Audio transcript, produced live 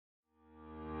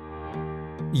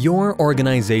Your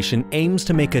organization aims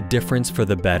to make a difference for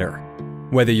the better.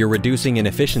 Whether you're reducing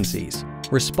inefficiencies,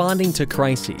 responding to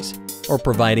crises, or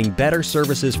providing better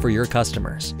services for your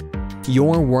customers,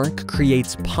 your work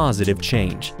creates positive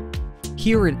change.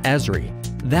 Here at Esri,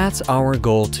 that's our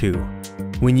goal too.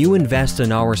 When you invest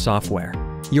in our software,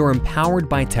 you're empowered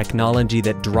by technology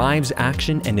that drives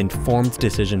action and informed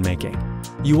decision-making.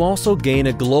 You also gain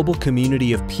a global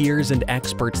community of peers and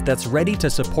experts that's ready to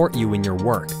support you in your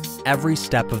work every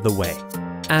step of the way.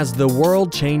 As the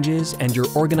world changes and your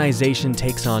organization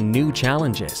takes on new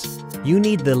challenges, you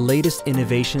need the latest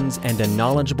innovations and a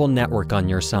knowledgeable network on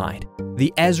your side.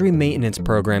 The Esri Maintenance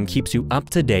Program keeps you up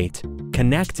to date,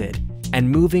 connected, and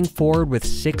moving forward with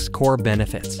 6 core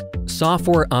benefits.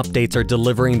 Software updates are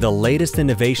delivering the latest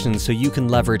innovations so you can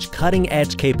leverage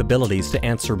cutting-edge capabilities to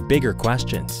answer bigger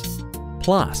questions.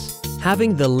 Plus,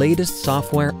 having the latest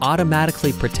software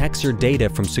automatically protects your data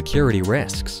from security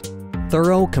risks.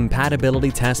 Thorough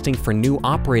compatibility testing for new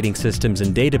operating systems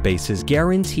and databases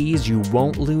guarantees you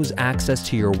won't lose access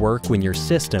to your work when your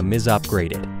system is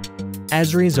upgraded.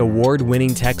 Esri's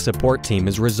award-winning tech support team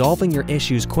is resolving your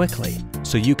issues quickly,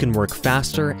 so you can work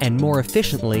faster and more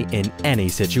efficiently in any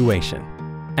situation.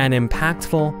 An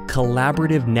impactful,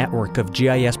 collaborative network of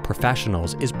GIS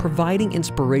professionals is providing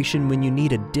inspiration when you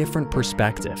need a different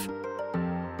perspective.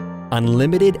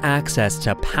 Unlimited access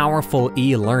to powerful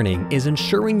e-learning is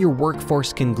ensuring your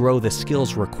workforce can grow the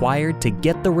skills required to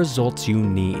get the results you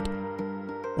need.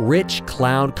 Rich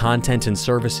cloud content and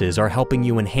services are helping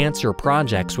you enhance your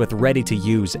projects with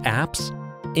ready-to-use apps,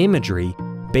 imagery,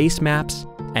 base maps,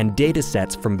 and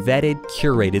datasets from vetted,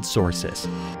 curated sources.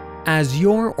 As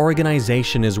your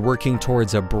organization is working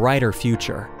towards a brighter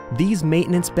future, these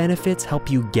maintenance benefits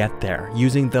help you get there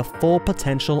using the full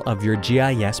potential of your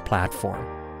GIS platform.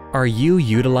 Are you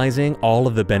utilizing all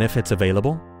of the benefits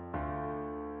available?